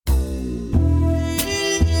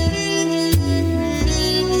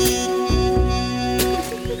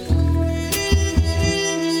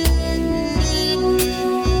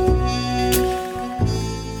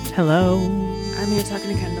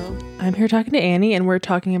talking to Annie, and we're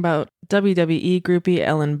talking about WWE groupie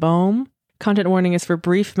Ellen Boehm. Content warning is for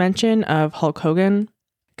brief mention of Hulk Hogan.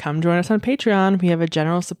 Come join us on Patreon. We have a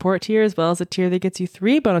general support tier as well as a tier that gets you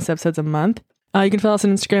 3 bonus episodes a month. You can follow us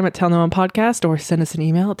on Instagram at Tell No One Podcast or send us an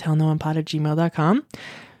email at tellnoonepod@gmail.com.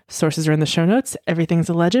 Sources are in the show notes. Everything's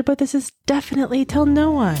alleged, but this is definitely Tell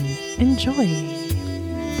No One. Enjoy.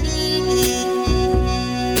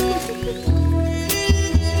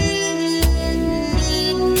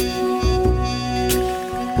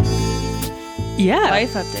 Yeah.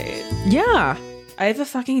 Life update. Yeah. I have a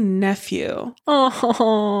fucking nephew.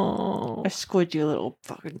 Oh. A squidgy little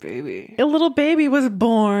fucking baby. A little baby was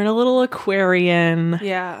born, a little Aquarian.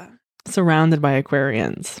 Yeah. Surrounded by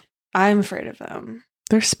Aquarians. I'm afraid of them.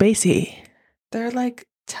 They're spacey. They're like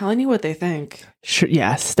telling you what they think. Sure,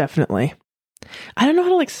 yes, definitely. I don't know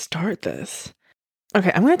how to start this.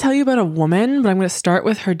 Okay, I'm going to tell you about a woman, but I'm going to start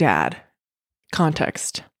with her dad.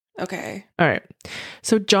 Context. Okay. All right.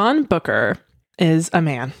 So John Booker is a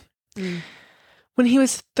man. When he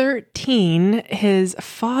was 13, his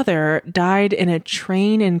father died in a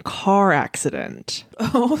train and car accident.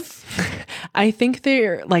 Oh. I think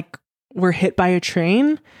they're were hit by a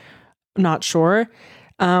train. I'm not sure.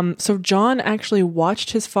 So John actually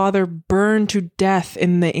watched his father burn to death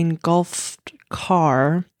in the engulfed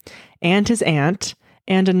car, and his aunt,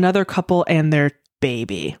 and another couple and their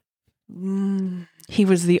baby. He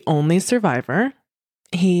was the only survivor.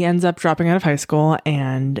 He ends up dropping out of high school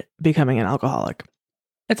and becoming an alcoholic.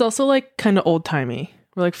 It's also kind of old timey.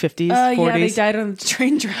 We're 50s, 40s. Yeah, they died on the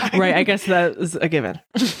train track. Right, I guess that is a given.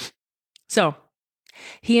 So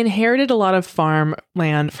he inherited a lot of farm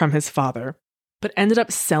land from his father, but ended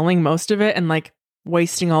up selling most of it and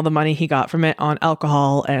wasting all the money he got from it on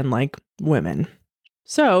alcohol and women.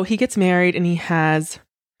 So he gets married and he has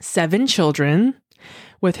 7 children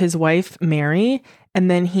with his wife, Mary,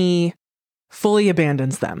 and then he fully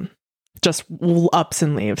abandons them, just ups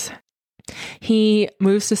and leaves. He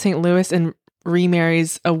moves to St. Louis and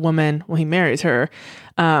remarries a woman. Well, he marries her,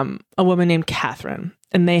 a woman named Catherine,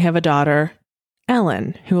 and they have a daughter,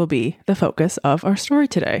 Ellen, who will be the focus of our story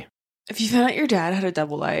today. If you found out your dad had a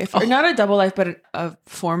double life, or not a double life, but a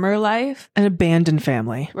former life, an abandoned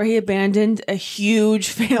family, where he abandoned a huge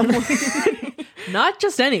family, not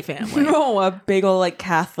just any family, no, a big old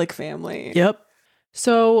Catholic family. Yep.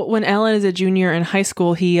 So when Ellen is a junior in high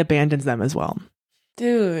school, he abandons them as well.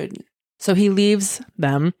 Dude. So he leaves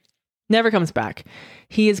them, never comes back.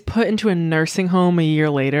 He is put into a nursing home a year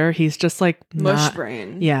later. He's just mush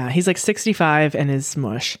brain. Yeah, he's 65 and is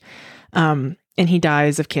mush. And he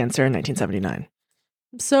dies of cancer in 1979.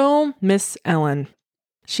 So Miss Ellen,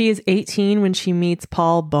 she is 18 when she meets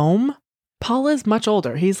Paul Boehm. Paul is much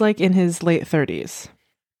older. He's in his late 30s.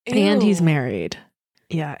 Ew. And he's married.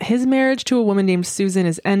 Yeah, his marriage to a woman named Susan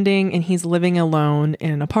is ending, and he's living alone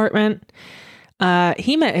in an apartment.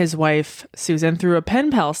 He met his wife, Susan, through a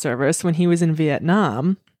pen pal service when he was in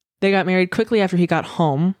Vietnam. They got married quickly after he got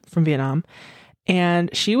home from Vietnam,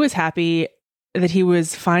 and she was happy that he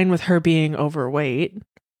was fine with her being overweight.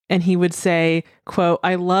 And he would say, quote,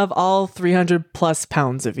 "I love all 300 plus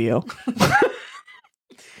pounds of you."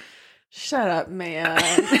 Shut up, man.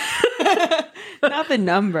 Not the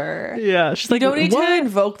number. Yeah. She's you don't need what? to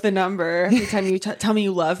invoke the number every time you tell me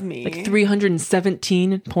you love me.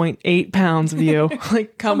 317.8 pounds of you.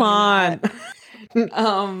 Come on.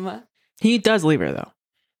 He does leave her, though.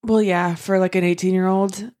 Well, yeah, for an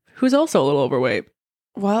 18-year-old. Who's also a little overweight.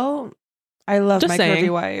 Well, I love my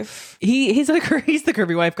curvy wife. He's the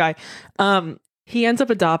curvy wife guy. He ends up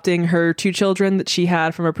adopting her 2 children that she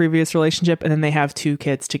had from a previous relationship, and then they have 2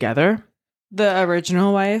 kids together. The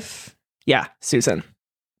original wife? Yeah, Susan.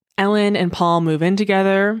 Ellen and Paul move in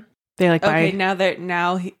together. They okay,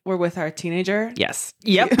 now we're with our teenager? Yes.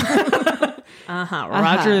 Yep.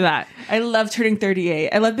 Roger that. I love turning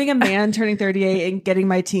 38. I love being a man turning 38 and getting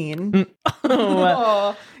my teen.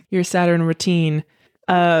 Your Saturn routine.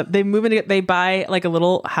 They move in. They buy a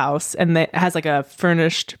little house, and it has a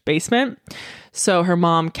furnished basement. So her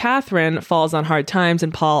mom, Catherine, falls on hard times,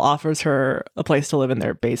 and Paul offers her a place to live in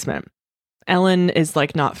their basement. Ellen is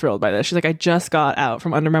not thrilled by this. She's I just got out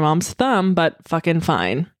from under my mom's thumb, but fucking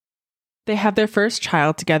fine. They have their first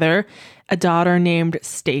child together, a daughter named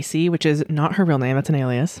Stacy, which is not her real name. That's an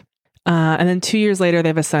alias. And then 2 years later, they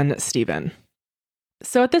have a son, Stephen.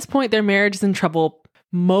 So at this point, their marriage is in trouble,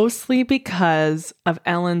 mostly because of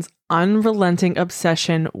Ellen's unrelenting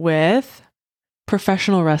obsession with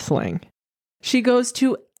professional wrestling. She goes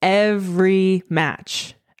to every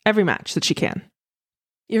match that she can.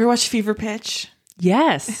 You ever watch Fever Pitch?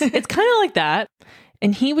 Yes. It's kind of like that.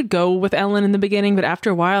 And he would go with Ellen in the beginning, but after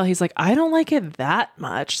a while, he's like, I don't like it that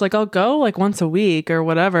much. Like, I'll go like once a week or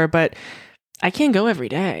whatever, but I can't go every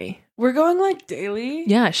day. We're going like daily?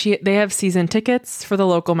 Yeah, they have season tickets for the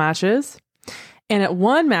local matches. And at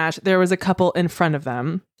one match, there was a couple in front of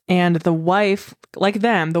them. And the wife, like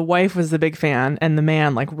them, the wife was the big fan and the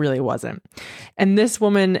man like really wasn't. And this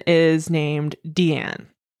woman is named Deanne.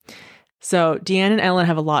 So Deanne and Ellen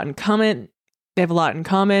have a lot in common. They have a lot in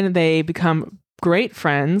common. They become great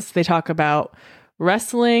friends. They talk about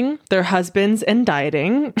wrestling, their husbands, and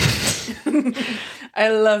dieting. I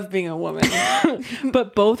love being a woman.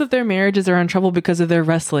 But both of their marriages are in trouble because of their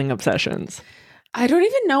wrestling obsessions. I don't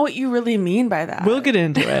even know what you really mean by that. We'll get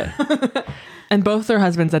into it. And both their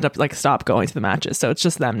husbands end up like stop going to the matches. So it's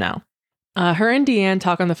just them now. Her and Deanne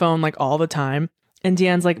talk on the phone like all the time. And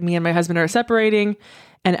Deanne's like, me and my husband are separating.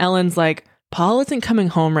 And Ellen's like, Paul isn't coming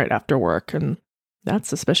home right after work. And that's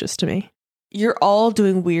suspicious to me. You're all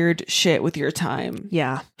doing weird shit with your time.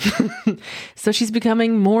 Yeah. So she's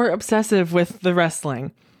becoming more obsessive with the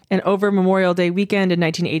wrestling. And over Memorial Day weekend in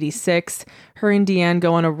 1986, her and Deanne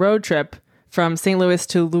go on a road trip from St. Louis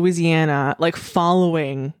to Louisiana, like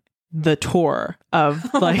following the tour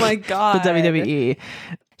of like oh my God. the WWE.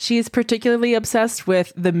 She's particularly obsessed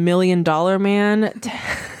with the $1 Million Man,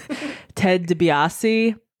 Ted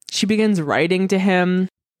DiBiase. She begins writing to him.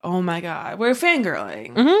 Oh my God. We're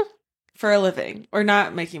fangirling. Mm-hmm. For a living. Or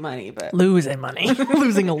not making money, but Losing money.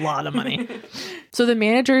 Losing a lot of money. So the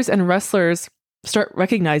managers and wrestlers start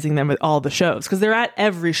recognizing them at all the shows because they're at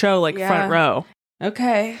every show, like front row.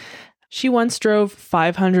 Okay. She once drove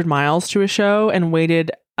 500 miles to a show and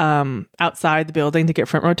waited outside the building to get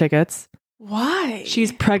front row tickets. Why?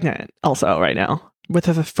 She's pregnant also right now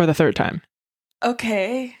for the third time.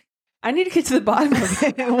 Okay. I need to get to the bottom of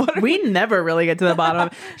it. We never really get to the bottom of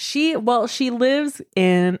it. She lives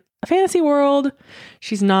in a fantasy world.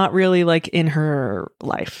 She's not really like in her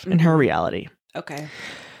life, in her reality. Okay.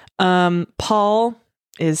 Paul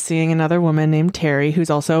is seeing another woman named Terry, who's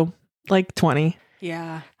also like 20.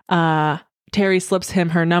 Yeah. Terry slips him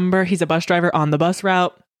her number. He's a bus driver on the bus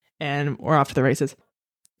route, and we're off to the races.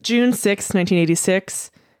 June 6, 1986,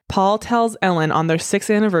 Paul tells Ellen on their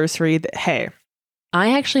 6th anniversary that, hey,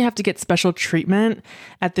 I actually have to get special treatment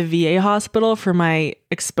at the VA hospital for my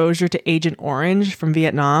exposure to Agent Orange from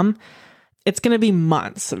Vietnam. It's going to be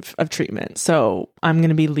months of treatment, so I'm going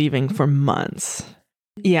to be leaving for months.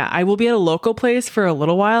 Yeah, I will be at a local place for a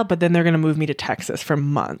little while, but then they're going to move me to Texas for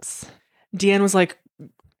months. Deanne was like,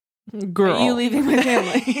 girl. Are you leaving my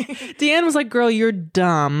family? Deanne was like, girl, you're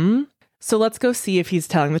dumb. So let's go see if he's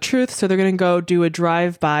telling the truth. So they're going to go do a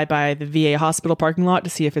drive-by by the VA hospital parking lot to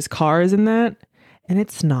see if his car is in that. And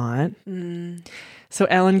it's not. So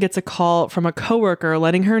Ellen gets a call from a coworker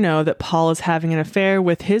letting her know that Paul is having an affair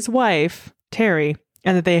with his wife, Terry,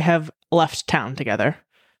 and that they have left town together.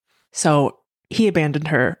 So he abandoned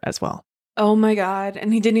her as well. Oh my God.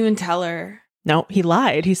 And he didn't even tell her. No, he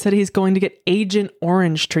lied. He said he's going to get Agent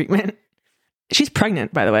Orange treatment. She's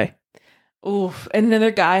pregnant, by the way. Oof. And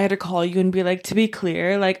another guy had to call you and be like, to be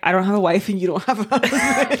clear, like, I don't have a wife and you don't have a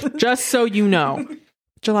husband. Just so you know.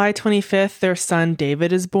 July 25th, their son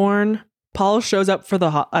David is born. Paul shows up for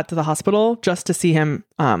to the hospital just to see him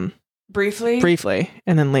briefly,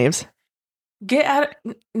 and then leaves. Get out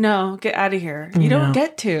of here. You don't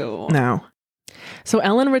get to. No. So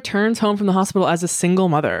Ellen returns home from the hospital as a single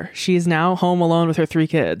mother. She is now home alone with her 3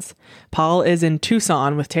 kids. Paul is in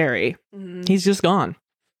Tucson with Terry. He's just gone.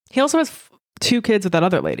 He also has 2 kids with that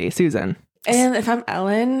other lady, Susan. And if I'm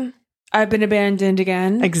Ellen, I've been abandoned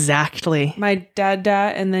again. Exactly. My dad,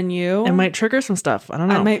 and then you. It might trigger some stuff. I don't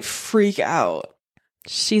know. I might freak out.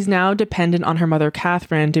 She's now dependent on her mother,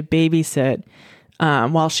 Catherine, to babysit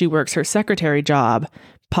while she works her secretary job.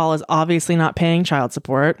 Paul is obviously not paying child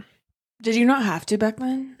support. Did you not have to back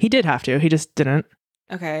then? He did have to. He just didn't.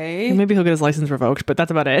 Okay. Maybe he'll get his license revoked, but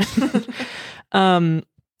that's about it. And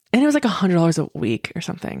it was like $100 a week or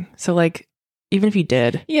something. So like, even if he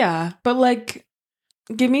did. Yeah. But like,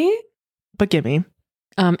 gimme.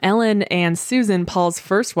 Ellen and Susan, Paul's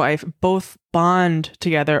first wife, both bond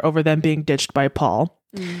together over them being ditched by Paul.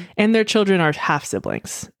 And their children are half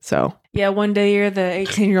siblings. So yeah, one day you're the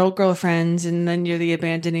 18-year-old girlfriends and then you're the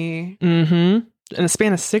abandonee. In a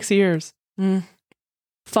span of 6 years.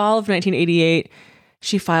 Fall of 1988,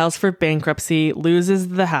 she files for bankruptcy, loses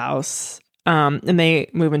the house, and they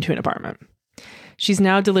move into an apartment. She's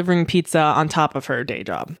now delivering pizza on top of her day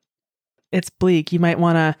job. It's bleak. You might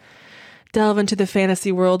want to delve into the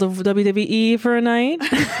fantasy world of WWE for a night.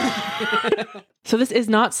 So this is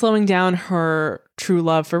not slowing down her true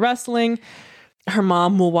love for wrestling. Her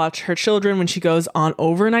mom will watch her children when she goes on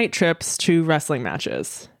overnight trips to wrestling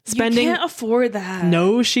matches. You can't afford that.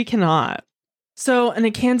 No, she cannot. So in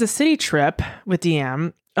a Kansas City trip with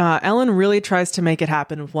Deanne, Ellen really tries to make it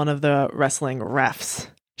happen with one of the wrestling refs.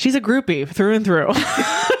 She's a groupie through and through.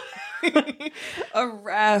 A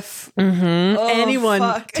ref. Mm-hmm. Oh, anyone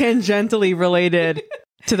fuck. tangentially related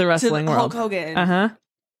to the wrestling to world. Hulk Hogan. Uh-huh.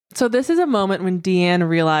 So this is a moment when Deanne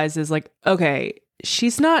realizes, like, okay,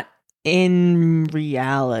 she's not in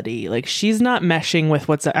reality. Like, she's not meshing with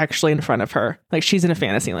what's actually in front of her. Like, she's in a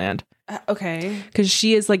fantasy land. Okay. Because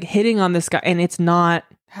she is, like, hitting on this guy, and it's not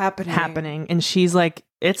Happening. And she's like,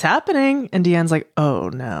 it's happening. And Deanne's like, oh,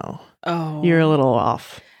 no. Oh. You're a little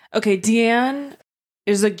off. Okay, Deanne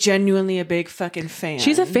is, like, genuinely a big fucking fan.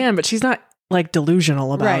 She's a fan, but she's not, like,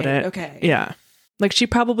 delusional about Right, it. okay. Yeah. Like, she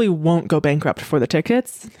probably won't go bankrupt for the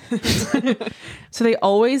tickets. So they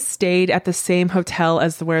always stayed at the same hotel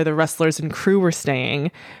as where the wrestlers and crew were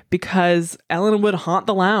staying because Ellen would haunt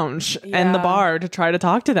the lounge and the Yeah. bar to try to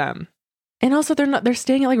talk to them. And also they're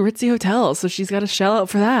staying at like ritzy hotels, so she's got to shell out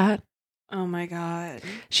for that. Oh my God.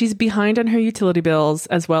 She's behind on her utility bills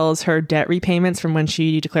as well as her debt repayments from when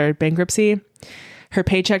she declared bankruptcy. Her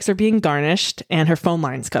paychecks are being garnished and her phone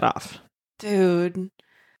line's cut off. Dude,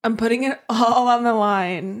 I'm putting it all on the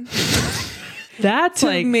line That's to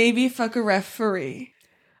like maybe fuck a referee.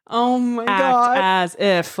 Oh my act God. as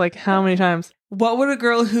if, like, how many times? What would a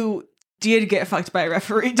girl who did get fucked by a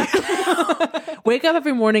referee do? Wake up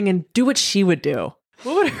every morning and do what she would do.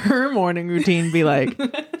 What would her morning routine be like?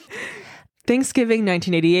 Thanksgiving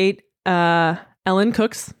 1988, Ellen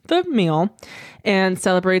cooks the meal and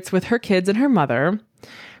celebrates with her kids and her mother.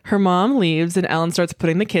 Her mom leaves and Ellen starts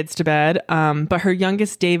putting the kids to bed. But her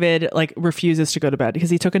youngest, David, like refuses to go to bed because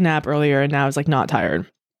he took a nap earlier and now is like not tired.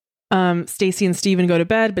 Stacy and Steven go to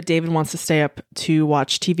bed, but David wants to stay up to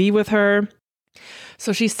watch TV with her.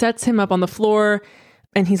 So she sets him up on the floor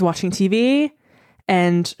and he's watching TV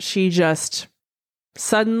and she just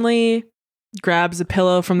suddenly grabs a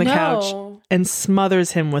pillow from the couch and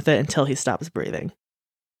smothers him with it until he stops breathing.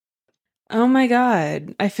 Oh my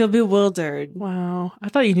God. I feel bewildered. Wow. I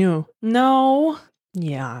thought you knew. No.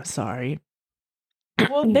 Yeah, sorry.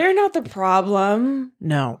 Well, they're not the problem.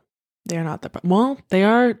 No, they're not well, they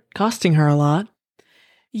are costing her a lot.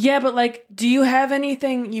 Yeah, but like, do you have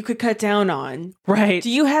anything you could cut down on? Right. Do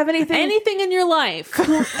you have anything in your life?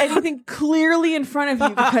 anything clearly in front of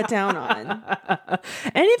you to cut down on?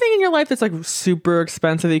 Anything in your life that's like super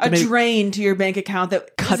expensive that you A can make drain to your bank account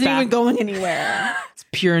that Cut isn't even back. going anywhere. It's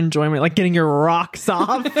pure enjoyment, like getting your rocks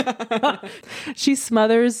off. She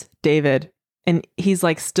smothers David and he's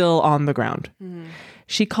like still on the ground.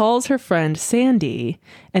 She calls her friend Sandy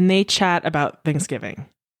and they chat about Thanksgiving.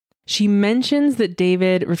 She mentions that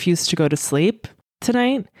David refused to go to sleep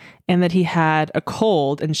tonight and that he had a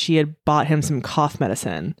cold and she had bought him some cough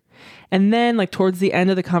medicine. And then like towards the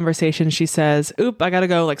end of the conversation, she says, oop, I gotta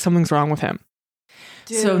go. Like something's wrong with him.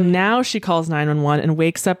 So Dude. now she calls 911 and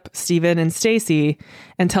wakes up Steven and Stacy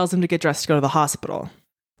and tells them to get dressed to go to the hospital.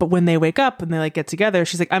 But when they wake up and they like get together,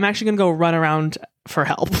 she's like, I'm actually going to go run around for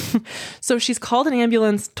help. So she's called an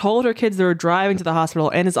ambulance, told her kids they were driving to the hospital,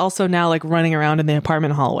 and is also now like running around in the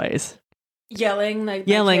apartment hallways. Yelling like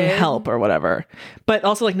Yelling my kid. help or whatever. But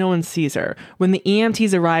also like no one sees her. When the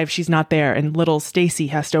EMTs arrive, she's not there. And little Stacy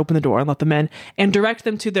has to open the door and let them in and direct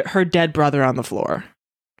them to her dead brother on the floor.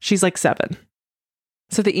 She's like 7.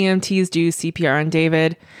 So the EMTs do CPR on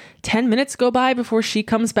David. 10 minutes go by before she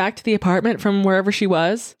comes back to the apartment from wherever she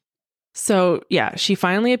was. So yeah, she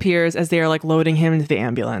finally appears as they are like loading him into the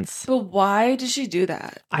ambulance. But why did she do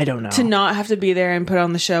that? I don't know. To not have to be there and put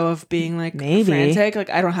on the show of being like Maybe. frantic? Like,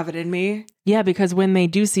 I don't have it in me. Yeah, because when they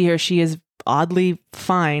do see her, she is oddly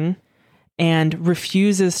fine and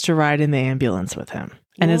refuses to ride in the ambulance with him.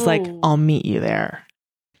 And is like, Whoa. I'll meet you there.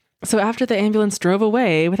 So after the ambulance drove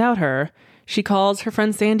away without her, she calls her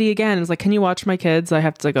friend Sandy again and is like, can you watch my kids? I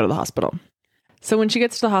have to go to the hospital. So when she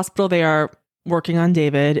gets to the hospital, they are working on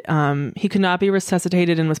David. He could not be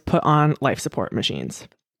resuscitated and was put on life support machines.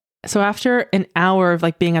 So after an hour of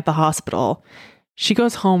like being at the hospital, she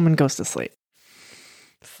goes home and goes to sleep.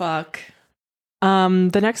 Fuck.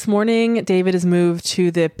 The next morning, David is moved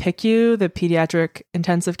to the PICU, the Pediatric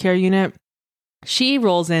Intensive Care Unit. She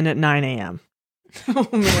rolls in at 9 a.m. Oh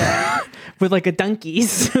man. with like a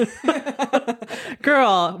Dunkies.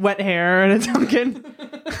 Girl, wet hair and a Dunkin'.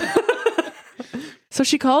 So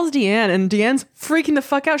she calls Deanne and Deanne's freaking the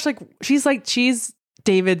fuck out. She's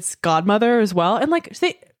David's godmother as well. And like,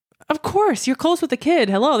 of course, you're close with the kid.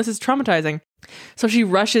 Hello, this is traumatizing. So she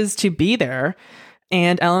rushes to be there.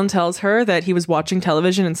 And Ellen tells her that he was watching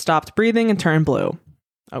television and stopped breathing and turned blue.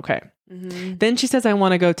 Okay. Then she says, I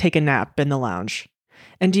want to go take a nap in the lounge.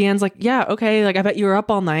 And Deanne's like, yeah, okay. Like, I bet you were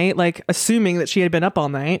up all night, like assuming that she had been up all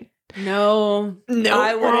night. No,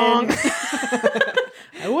 I wouldn't.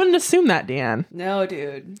 I wouldn't assume that, Deanne. No,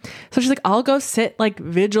 dude. So she's like, I'll go sit like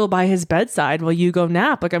vigil by his bedside while you go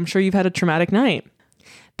nap. Like, I'm sure you've had a traumatic night.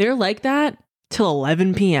 They're like that till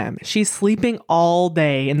 11 p.m. She's sleeping all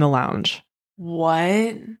day in the lounge.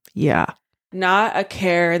 What? Yeah. Not a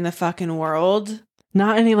care in the fucking world.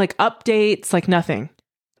 Not any like updates, like nothing.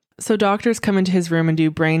 So doctors come into his room and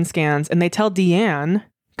do brain scans, and they tell Deanne,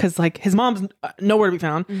 because like his mom's nowhere to be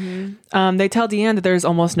found. They tell Deanne that there's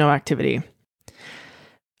almost no activity.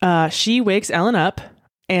 She wakes Ellen up,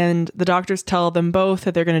 and the doctors tell them both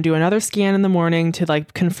that they're going to do another scan in the morning to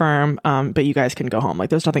like confirm, but you guys can go home. Like,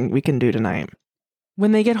 there's nothing we can do tonight.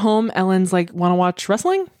 When they get home, Ellen's like, want to watch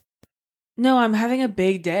wrestling? No, I'm having a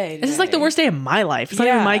big day today. This is like the worst day of my life. It's not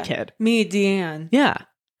even my kid. Me, Deanne. Yeah.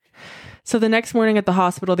 So the next morning at the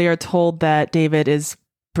hospital, they are told that David is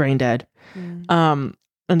brain dead. And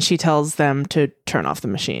she tells them to turn off the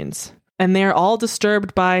machines. And they're all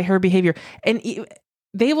disturbed by her behavior. And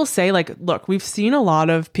they will say, like, look, we've seen a lot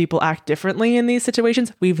of people act differently in these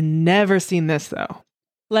situations. We've never seen this, though.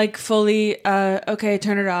 Like, fully, okay,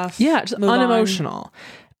 turn it off. Yeah, just unemotional.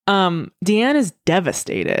 Deanne is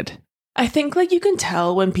devastated. I think, like, you can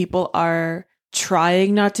tell when people are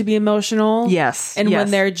trying not to be emotional. Yes. And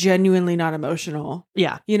when they're genuinely not emotional.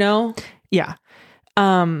 Yeah. You know? Yeah.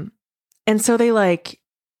 And so they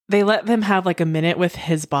let them have like a minute with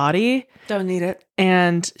his body. Don't need it.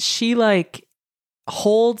 And she like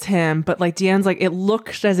holds him, but like Deanne's like, it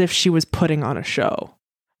looked as if she was putting on a show.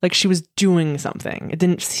 Like she was doing something. It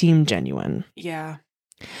didn't seem genuine. Yeah.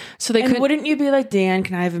 So they wouldn't you be like, Dan,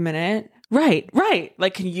 can I have a minute? Right.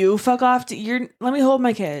 Like, can you fuck off? Let me hold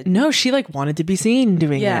my kid. No, she like wanted to be seen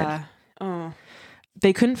doing it. Yeah. Oh.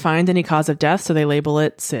 They couldn't find any cause of death, so they label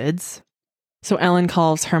it SIDS. So Ellen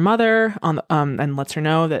calls her mother and lets her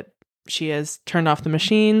know that she has turned off the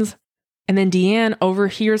machines. And then Deanne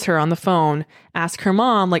overhears her on the phone ask her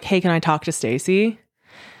mom, like, hey, can I talk to Stacy?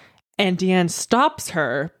 And Deanne stops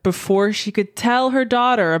her before she could tell her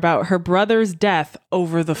daughter about her brother's death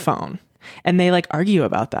over the phone. And they like argue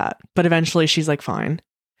about that. But eventually she's like, fine.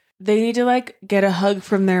 They need to like get a hug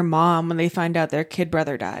from their mom when they find out their kid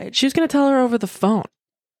brother died. She was going to tell her over the phone.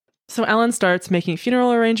 So Ellen starts making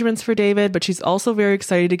funeral arrangements for David, but she's also very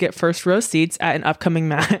excited to get first row seats at an upcoming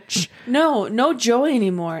match. No joy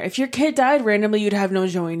anymore. If your kid died randomly, you'd have no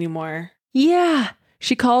joy anymore. Yeah.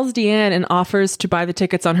 She calls Deanne and offers to buy the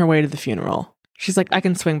tickets on her way to the funeral. She's like, I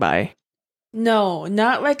can swing by. No,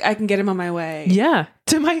 not like I can get him on my way. Yeah.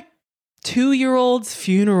 To my 2-year-old's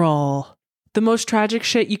funeral. The most tragic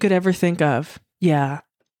shit you could ever think of. Yeah.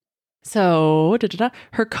 So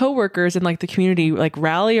her coworkers in like the community like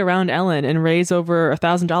rally around Ellen and raise over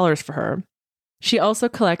 $1,000 for her. She also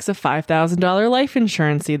collects a $5,000 life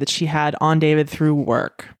insurance that she had on David through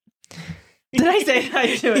work. Did I say how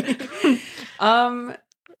you do it?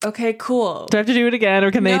 Okay, cool. Do I have to do it again, or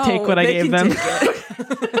can they take what I gave them?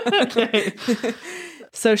 Okay.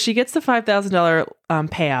 So she gets the $5,000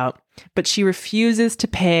 payout, but she refuses to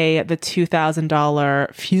pay the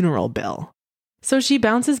 $2,000 funeral bill. So she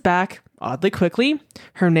bounces back oddly quickly.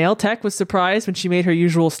 Her nail tech was surprised when she made her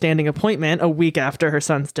usual standing appointment a week after her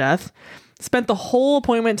son's death. Spent the whole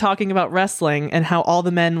appointment talking about wrestling and how all the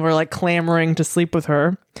men were like clamoring to sleep with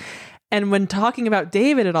her. And when talking about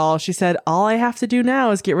David at all, she said, all I have to do now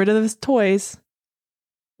is get rid of his toys.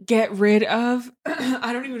 Get rid of?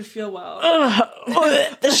 I don't even feel well.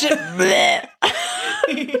 The shit.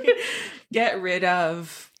 Get rid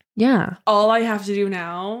of. Yeah. All I have to do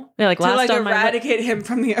now to eradicate him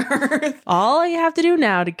from the earth. All I have to do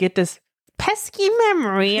now to get this pesky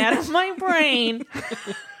memory out of my brain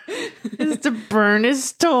is to burn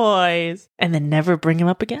his toys and then never bring him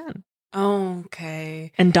up again.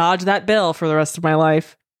 Okay. And dodge that bill for the rest of my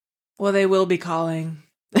life. Well, they will be calling.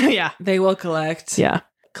 Yeah. They will collect. Yeah.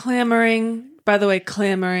 Clamoring. By the way,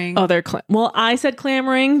 clamoring. Oh, they're well, I said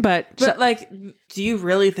clamoring, but like, do you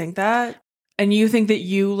really think that? And you think that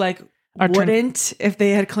you like wouldn't if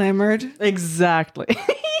they had clamored? Exactly.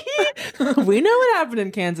 We know what happened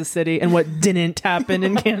in Kansas City and what didn't happen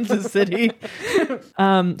in Kansas City.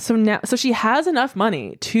 So she has enough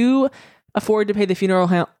money to afford to pay the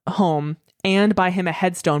funeral home and buy him a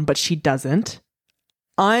headstone, but she doesn't.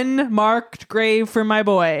 Unmarked grave for my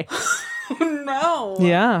boy. No.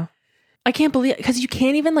 Yeah. I can't believe it, because you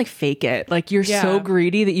can't even like fake it. Like you're so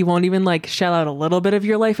greedy that you won't even like shell out a little bit of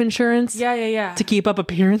your life insurance. Yeah. To keep up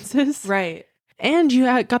appearances. Right. And you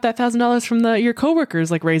got that $1,000 from your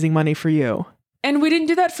coworkers like raising money for you. And we didn't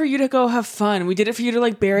do that for you to go have fun. We did it for you to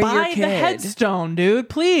like bury your Buy kid. the headstone, dude.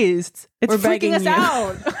 Please. It's We're freaking begging us you.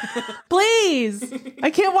 out. Please. I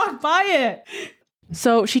can't walk by it.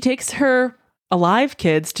 So she takes her alive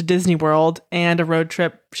kids to Disney World and a road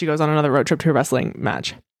trip. She goes on another road trip to a wrestling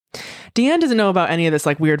match. Deanne doesn't know about any of this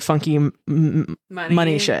like weird, funky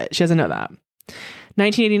money shit. She doesn't know that.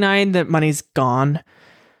 1989, the money's gone.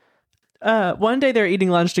 One day they're eating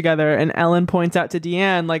lunch together and Ellen points out to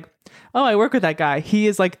Deanne, like, oh, I work with that guy. He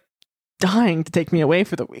is like dying to take me away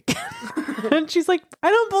for the weekend. And she's like, I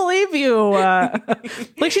don't believe you.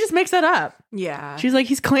 Like, she just makes that up. Yeah. She's like,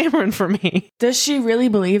 he's clamoring for me. Does she really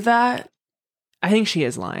believe that? I think she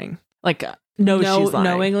is lying. Like, no, she's lying.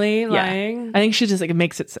 Knowingly Yeah. lying? I think she just like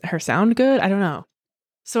makes it her sound good. I don't know.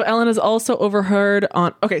 So Ellen is also overheard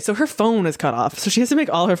on. Okay, so her phone is cut off, so she has to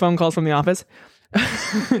make all her phone calls from the office.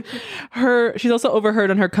 She's also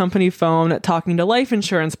overheard on her company phone talking to life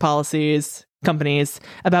insurance companies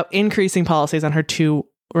about increasing policies on her 2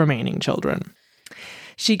 remaining children.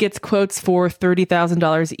 She gets quotes for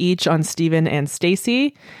 $30,000 each on Stephen and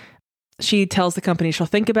Stacy. She tells the company she'll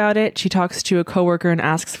think about it. She talks to a coworker and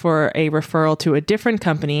asks for a referral to a different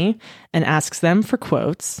company and asks them for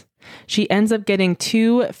quotes. She ends up getting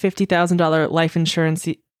 2 $50,000 life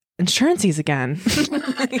insurances again.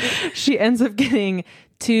 She ends up getting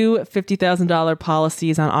 2 $50,000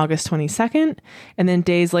 policies on August 22nd. And then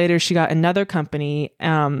days later, she got another company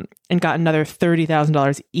and got another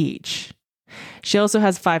 $30,000 each. She also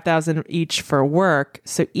has $5,000 each for work.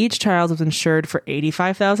 So each child was insured for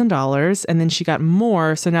 $85,000. And then she got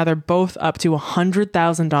more. So now they're both up to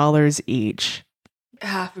 $100,000 each.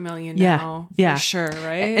 $500,000 Yeah, now. yeah. For sure,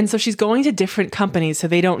 right? And so she's going to different companies so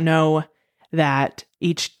they don't know that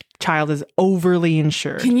each child is overly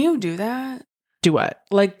insured. Can you do that? Do what?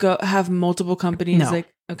 Like go have multiple companies? No.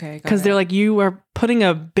 Like, okay. Because they're like, you are putting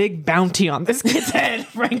a big bounty on this kid's head,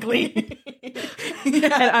 frankly. And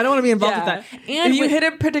I don't want to be involved with that. And if you hit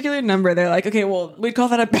a particular number, they're like, okay, well, we'd call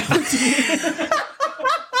that a bounty.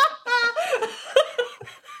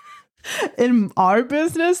 In our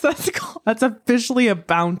business, that's officially a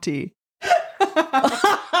bounty.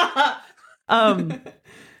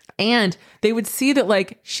 And they would see that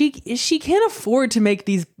like she can't afford to make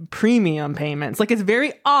these premium payments. Like, it's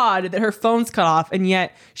very odd that her phone's cut off and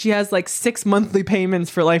yet she has like 6 monthly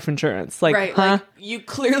payments for life insurance. Like, right. huh? Like, you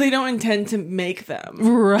clearly don't intend to make them.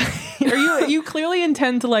 Right. Or you clearly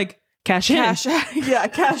intend to like cash in. Cash out. Yeah,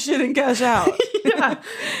 cash in and cash out.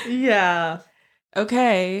 Yeah.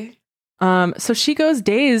 Okay. So she goes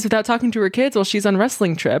days without talking to her kids while she's on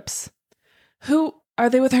wrestling trips. Who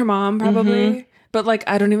are they with her mom? Probably. Mhm. But like,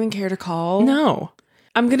 I don't even care to call. No.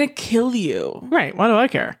 I'm gonna kill you. Right. Why do I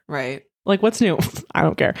care? Right. Like, what's new? I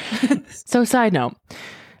don't care. So, side note,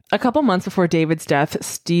 a couple months before David's death,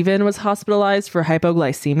 Stephen was hospitalized for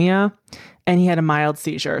hypoglycemia and he had a mild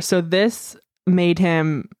seizure. So this made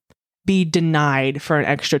him be denied for an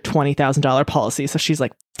extra $20,000 policy. So she's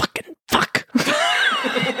like, fuck.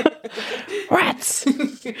 Rats.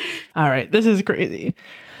 All right. This is crazy.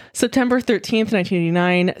 September 13th,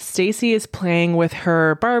 1989, Stacy is playing with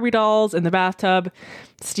her Barbie dolls in the bathtub.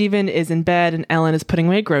 Stephen is in bed and Ellen is putting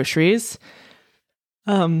away groceries.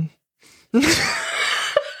 It's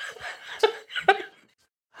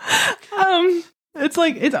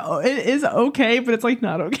like it is okay, but it's like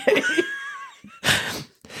not okay.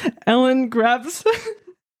 Ellen grabs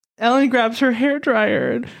her hair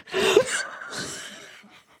dryer.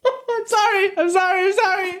 I'm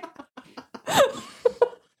sorry.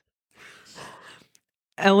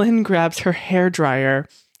 Ellen grabs her hair dryer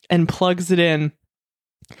and plugs it in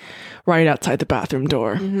right outside the bathroom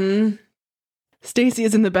door. Mm-hmm. Stacy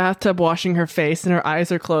is in the bathtub washing her face and her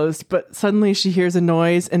eyes are closed, but suddenly she hears a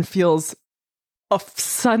noise and feels a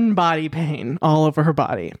sudden body pain all over her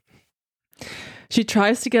body. She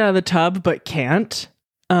tries to get out of the tub, but can't.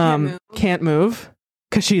 Can't move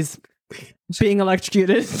because she's being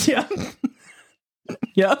electrocuted. Yeah.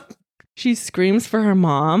 Yep. She screams for her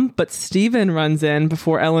mom, but Stephen runs in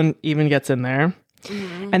before Ellen even gets in there.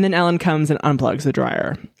 Mm-hmm. And then Ellen comes and unplugs the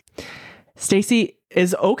dryer. Stacy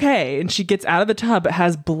is okay, and she gets out of the tub, but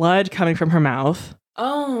has blood coming from her mouth.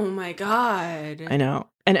 Oh my God. I know.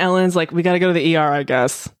 And Ellen's like, we got to go to the ER, I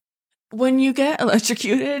guess. When you get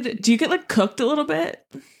electrocuted, do you get like cooked a little bit?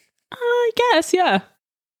 I guess, yeah.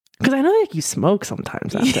 Because I know like you smoke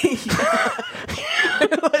sometimes after.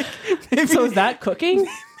 Like, maybe, so is that cooking?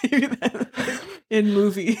 Maybe that in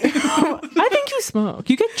movie. I think you smoke.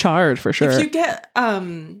 You get charred for sure. If you get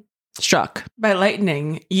struck by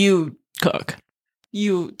lightning, you cook.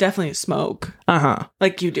 You definitely smoke. Uh-huh.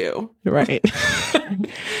 Like you do. Right.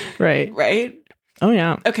 Right. Right? Oh,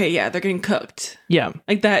 yeah. Okay, yeah, they're getting cooked. Yeah.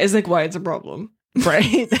 Like, that is, like, why it's a problem.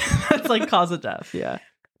 Right? That's like cause of death. Yeah.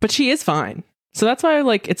 But she is fine. So that's why,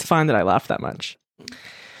 like, it's fine that I laughed that much.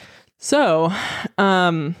 So,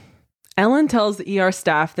 Ellen tells the ER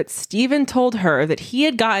staff that Steven told her that he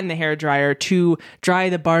had gotten the hairdryer to dry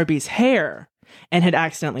the Barbie's hair and had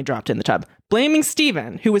accidentally dropped it in the tub, blaming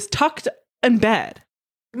Steven, who was tucked in bed.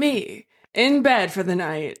 Me, in bed for the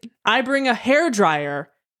night. I bring a hairdryer.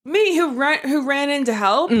 Me, who ran in to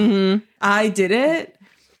help. Mm-hmm. I did it.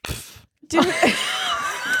 Dude.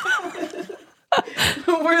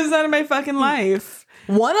 Where's that in my fucking life?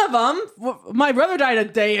 One of them, my brother died a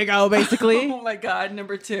day ago, basically. Oh my God,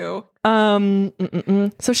 number 2.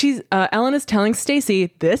 So she's Ellen is telling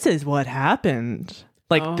Stacy, this is what happened.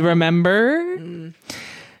 Like, remember?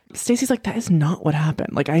 Stacy's like, that is not what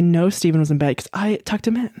happened. Like, I know Steven was in bed because I tucked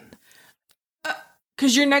him in.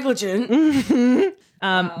 Because you're negligent.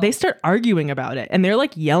 They start arguing about it, and they're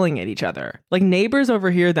like yelling at each other. Like, neighbors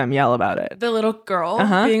overhear them yell about it. The little girl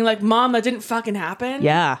being like, Mom, that didn't fucking happen.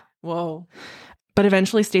 Yeah. Whoa. But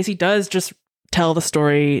eventually Stacy does just tell the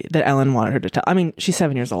story that Ellen wanted her to tell. I mean, she's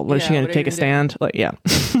 7 years old. What is she going to take a stand? Like, yeah.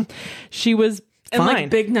 She was fine. And like,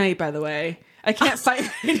 big night, by the way. I can't fight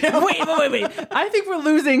right now. Wait. I think we're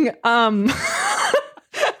losing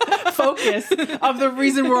focus of the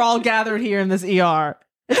reason we're all gathered here in this ER.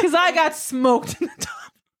 It's because I got smoked in the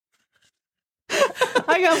tub.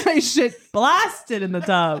 I got my shit blasted in the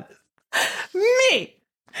tub. Me!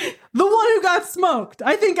 The one who got smoked.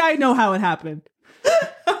 I think I know how it happened.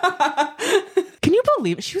 Can you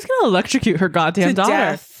believe it? She was going to electrocute her goddamn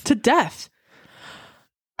daughter to death.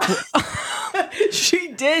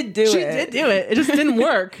 She did do it. She did do it. It just didn't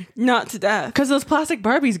work. Not to death. Because those plastic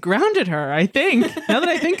Barbies grounded her, I think. Now that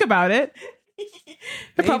I think about it.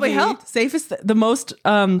 It probably helped. The most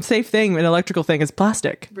safe thing, an electrical thing, is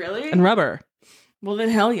plastic. Really? And rubber. Well, then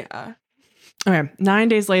hell yeah. Okay, 9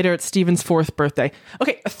 days later, it's Steven's 4th birthday.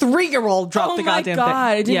 Okay, a 3-year-old dropped the goddamn thing. Oh my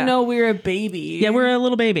God, I didn't know we were a baby. Yeah, we're a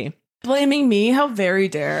little baby. Blaming me? How very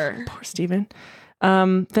dare. Poor Steven.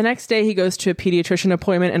 The next day, he goes to a pediatrician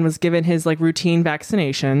appointment and was given his like routine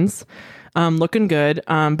vaccinations. Looking good.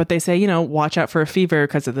 But they say, watch out for a fever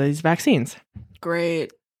because of these vaccines.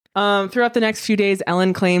 Great. Throughout the next few days,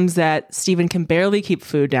 Ellen claims that Steven can barely keep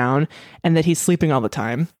food down and that he's sleeping all the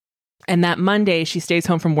time. And that Monday, she stays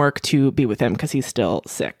home from work to be with him because he's still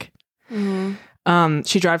sick. Mm-hmm.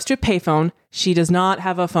 She drives to a payphone. She does not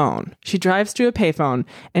have a phone. She drives to a payphone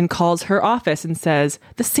and calls her office and says,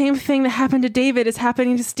 the same thing that happened to David is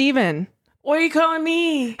happening to Steven. Why are you calling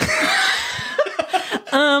me?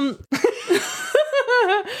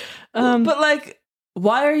 But like,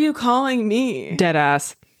 why are you calling me? Dead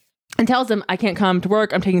ass. And tells him, I can't come to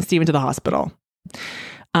work. I'm taking Steven to the hospital.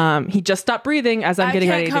 He just stopped breathing as I'm getting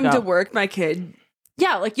ready to go. I can't come to work, my kid.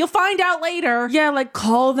 Yeah, like, you'll find out later. Yeah, like,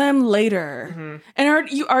 call them later. Mm-hmm. And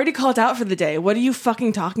you already called out for the day. What are you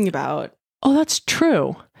fucking talking about? Oh, that's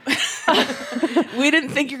true. We didn't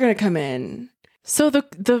think you're going to come in. So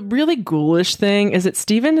the really ghoulish thing is that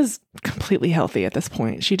Steven is completely healthy at this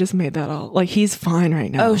point. She just made that all. Like, he's fine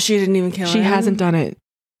right now. Oh, she didn't even kill him? She hasn't done it.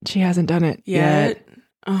 She hasn't done it yet.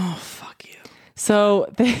 Oh, fuck you.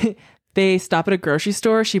 So they stop at a grocery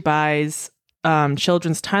store. She buys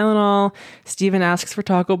children's Tylenol. Steven asks for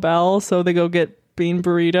Taco Bell, so they go get bean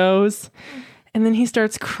burritos. And then he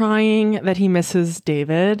starts crying that he misses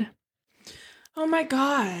David. Oh my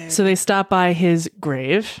God. So they stop by his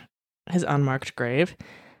grave, his unmarked grave.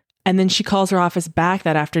 And then she calls her office back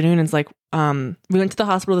that afternoon and is like, we went to the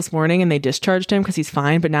hospital this morning and they discharged him because he's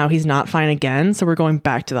fine, but now he's not fine again. So we're going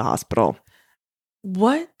back to the hospital.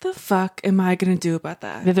 What the fuck am I going to do about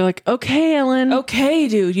that? They're like, okay, Ellen. Okay,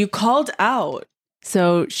 dude, you called out.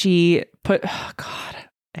 So she oh God,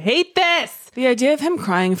 I hate this. The idea of him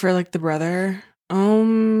crying for like the brother. Oh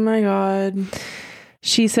my God.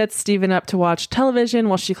 She sets Steven up to watch television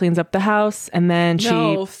while she cleans up the house. And then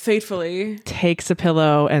she faithfully takes a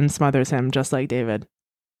pillow and smothers him just like David.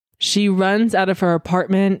 She runs out of her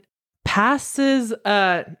apartment, passes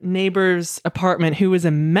a neighbor's apartment who is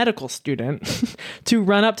a medical student to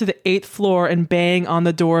run up to the 8th floor and bang on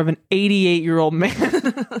the door of an 88-year-old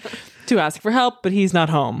man to ask for help, but he's not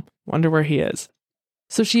home. Wonder where he is.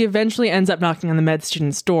 So she eventually ends up knocking on the med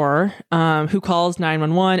student's door, who calls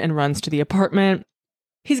 911 and runs to the apartment.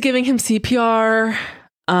 He's giving him CPR.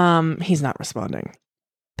 He's not responding.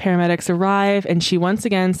 Paramedics arrive, and she once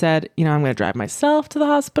again said, I'm going to drive myself to the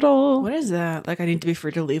hospital. What is that? Like, I need to be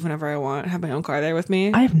free to leave whenever I want. Have my own car there with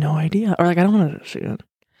me. I have no idea. Or like, I don't want to shoot it.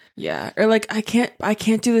 Yeah. Or like, I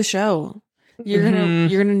can't do the show. You're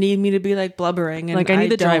gonna need me to be like blubbering, and like I need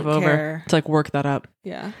to drive care. over to like work that up.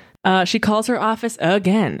 Yeah. She calls her office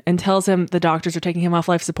again and tells him the doctors are taking him off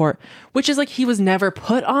life support, which is like he was never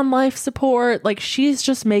put on life support. Like she's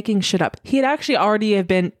just making shit up. He had actually already have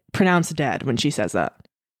been pronounced dead when she says that.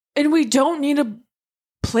 And we don't need a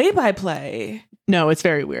play-by-play. No, it's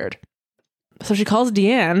very weird. So she calls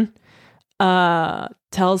Deanne,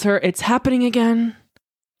 tells her it's happening again.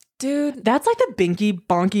 Dude, That's like the binky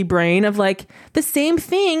bonky brain of like the same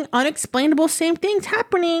thing, unexplainable, same thing's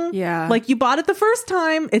happening. yeah. Like you bought it the first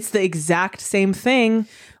time. It's the exact same thing.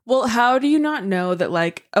 well, how do you not know that,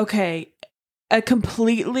 like, okay, a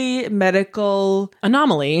completely medical...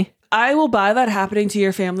 Anomaly. I will buy that happening to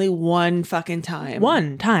your family one fucking time.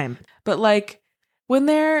 One time. But, like, when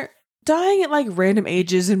they're dying at, like, random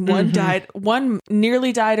ages and one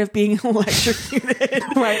nearly died of being electrocuted.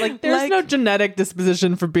 Right. Like there's no genetic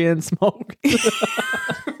disposition for being smoked.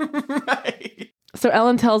 Right. So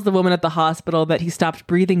Ellen tells the woman at the hospital that he stopped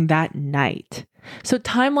breathing that night. So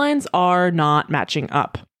timelines are not matching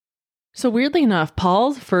up. So weirdly enough,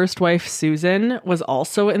 Paul's first wife, Susan, was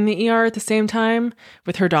also in the ER at the same time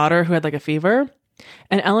with her daughter who had like a fever.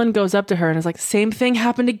 And Ellen goes up to her and is like, same thing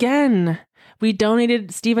happened again. We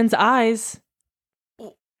donated Steven's eyes.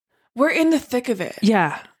 We're in the thick of it.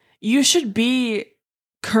 Yeah. You should be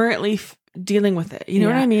currently dealing with it. You know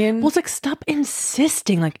what Yeah. I mean? Well, it's like, stop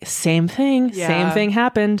insisting. Like, same thing. Yeah. Same thing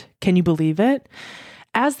happened. Can you believe it?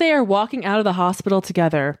 As they are walking out of the hospital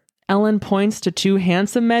together, Ellen points to two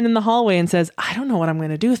handsome men in the hallway and says, I don't know what I'm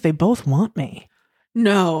going to do if they both want me.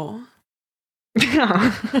 No.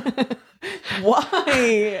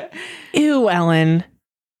 Why? Ew, Ellen.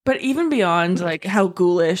 But even beyond, like, how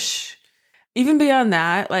ghoulish, even beyond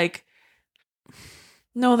that, like,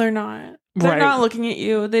 no, they're not. They're Right. not looking at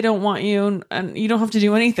you. They don't want you, and you don't have to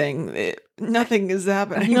do anything. Nothing is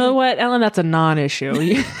happening. You know what, Ellen? That's a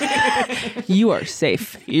non-issue. You are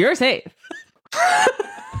safe. You're safe.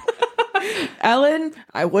 Ellen,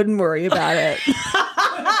 I wouldn't worry about it.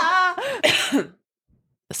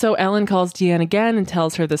 So Ellen calls Deanne again and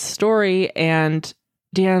tells her this story, and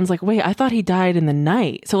Deanne's like, wait, I thought he died in the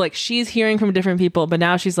night. So like she's hearing from different people, but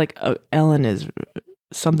now she's like, oh, Ellen is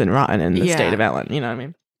something rotten in the state of Ellen. You know what I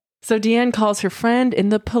mean? So Deanne calls her friend in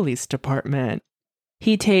the police department.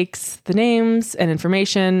 He takes the names and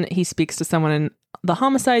information. He speaks to someone in the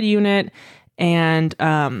homicide unit, and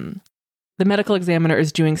the medical examiner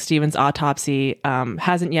is doing Steven's autopsy,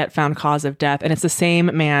 hasn't yet found cause of death, and it's the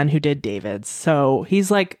same man who did David's. So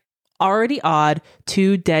he's like already odd,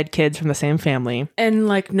 two dead kids from the same family. And,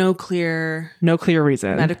 like, no clear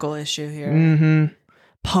reason. medical issue here. Mm-hmm.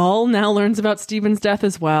 Paul now learns about Steven's death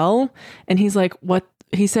as well, and he's like, what?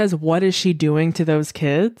 He says, what is she doing to those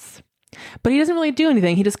kids? But he doesn't really do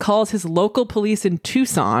anything. He just calls his local police in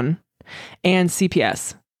Tucson and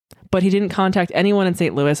CPS. But he didn't contact anyone in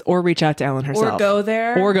St. Louis or reach out to Ellen herself. Or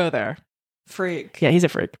go there. Freak. Yeah, he's a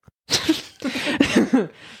freak.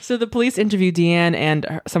 So the police interview Deanne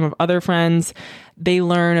and some of other friends. They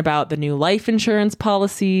learn about the new life insurance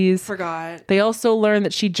policies. Forgot. They also learn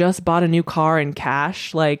that she just bought a new car in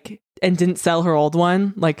cash, like, and didn't sell her old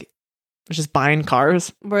one. Like, just buying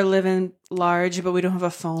cars. We're living large, but we don't have a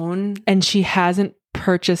phone. And she hasn't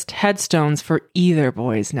purchased headstones for either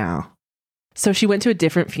boys now. So she went to a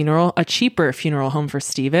different funeral, a cheaper funeral home for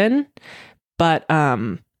Steven. But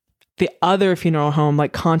the other funeral home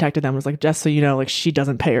like contacted them, was like, just so you know, like she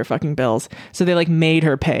doesn't pay her fucking bills. So they like made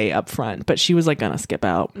her pay up front, but she was like gonna skip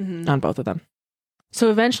out on both of them. So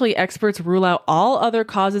eventually experts rule out all other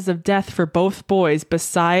causes of death for both boys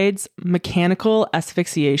besides mechanical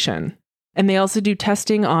asphyxiation. And they also do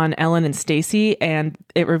testing on Ellen and Stacy, and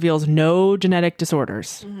it reveals no genetic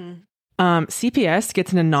disorders. CPS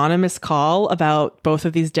gets an anonymous call about both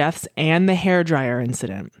of these deaths and the hairdryer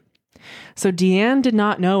incident. So Deanne did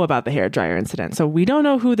not know about the hairdryer incident, so we don't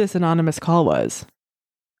know who this anonymous call was.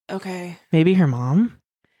 Okay. Maybe her mom?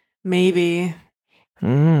 Maybe.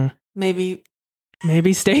 Maybe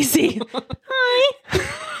Stacy. Hi.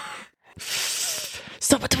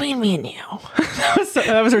 So between me and you.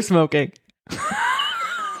 That was her smoking.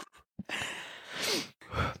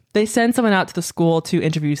 They send someone out to the school to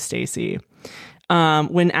interview Stacy.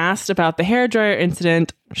 When asked about the hairdryer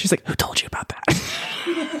incident, she's like, who told you about that?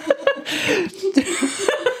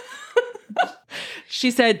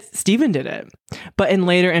 She said Steven did it. But in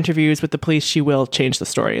later interviews with the police, she will change the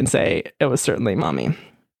story and say it was certainly mommy.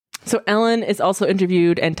 So Ellen is also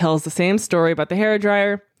interviewed and tells the same story about the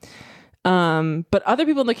hairdryer. But other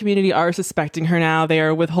people in the community are suspecting her now. They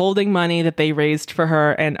are withholding money that they raised for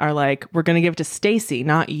her and are like, we're going to give it to Stacy,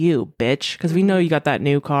 not you, bitch, because we know you got that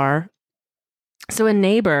new car. So a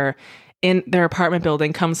neighbor in their apartment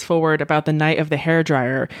building comes forward about the night of the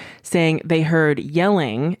hairdryer, saying they heard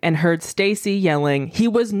yelling and heard Stacy yelling, "He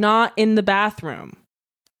was not in the bathroom,"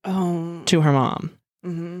 to her mom.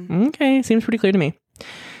 Mm-hmm. Okay, seems pretty clear to me.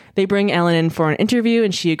 They bring Ellen in for an interview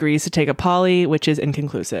and she agrees to take a poly, which is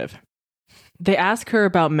inconclusive. They ask her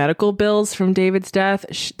about medical bills from David's death.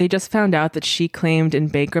 They just found out that she claimed in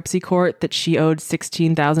bankruptcy court that she owed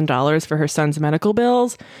 $16,000 for her son's medical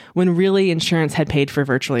bills, when really insurance had paid for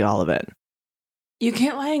virtually all of it. You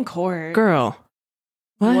can't lie in court. Girl.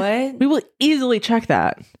 What? We will easily check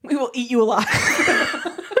that. We will eat you alive.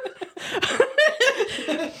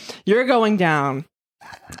 You're going down.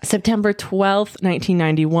 September 12th,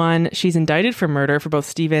 1991, she's indicted for murder for both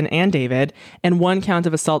Stephen and David, and 1 count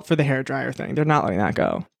of assault for the hairdryer thing. They're not letting that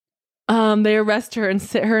go. They arrest her and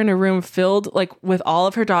sit her in a room filled like with all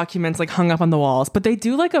of her documents like hung up on the walls. But they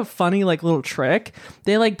do like a funny like little trick.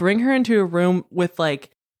 They like bring her into a room with like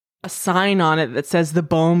a sign on it that says the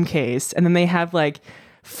Bohm case, and then they have like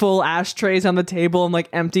full ashtrays on the table and like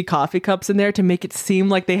empty coffee cups in there to make it seem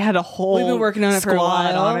like they had a whole We've been working on it for a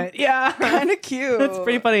squad while. on it. Yeah. Kind of cute. It's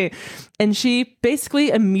pretty funny. And she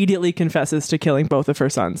basically immediately confesses to killing both of her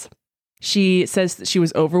sons. She says that she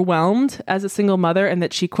was overwhelmed as a single mother and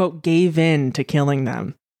that she, quote, gave in to killing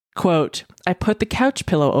them. Quote, "I put the couch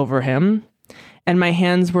pillow over him and my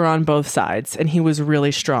hands were on both sides and he was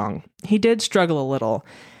really strong. He did struggle a little.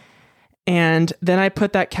 And then I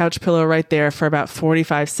put that couch pillow right there for about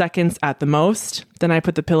 45 seconds at the most. Then I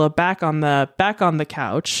put the pillow back on the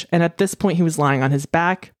couch. And at this point, he was lying on his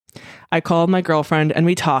back. I called my girlfriend and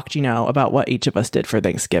we talked, about what each of us did for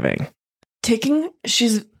Thanksgiving."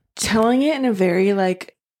 She's telling it in a very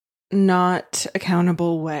like not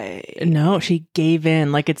accountable way. No, she gave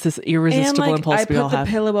in. Like it's this irresistible and, like, impulse we all I put have.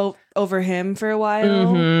 the pillow over him for a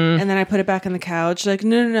while, Mhm. and then I put it back on the couch. Like,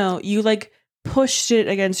 no. You like pushed it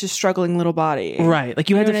against your struggling little body. Right.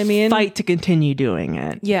 Like you had know to what I mean? fight to continue doing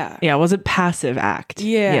it. Yeah. Yeah, it was a passive act.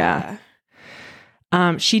 Yeah.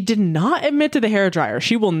 She did not admit to the hairdryer.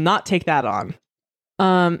 She will not take that on.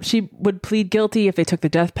 She would plead guilty if they took the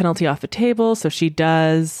death penalty off the table, so she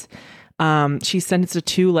does. She's sentenced to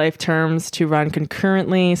 2 life terms to run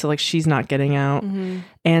concurrently, so like she's not getting out. Mm-hmm.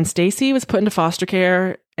 And Stacy was put into foster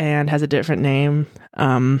care and has a different name.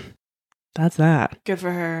 That's that. Good for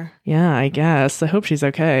her. Yeah, I guess. I hope she's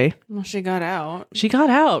okay. Well, she got out. She got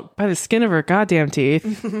out by the skin of her goddamn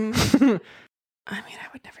teeth. I mean, I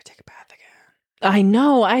would never take a bath again. I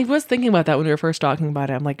know. I was thinking about that when we were first talking about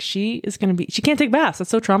it. I'm like, she can't take baths. That's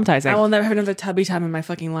so traumatizing. I will never have another tubby time in my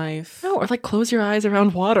fucking life. No, or like close your eyes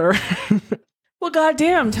around water. Well,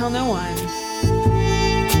 goddamn, tell no one.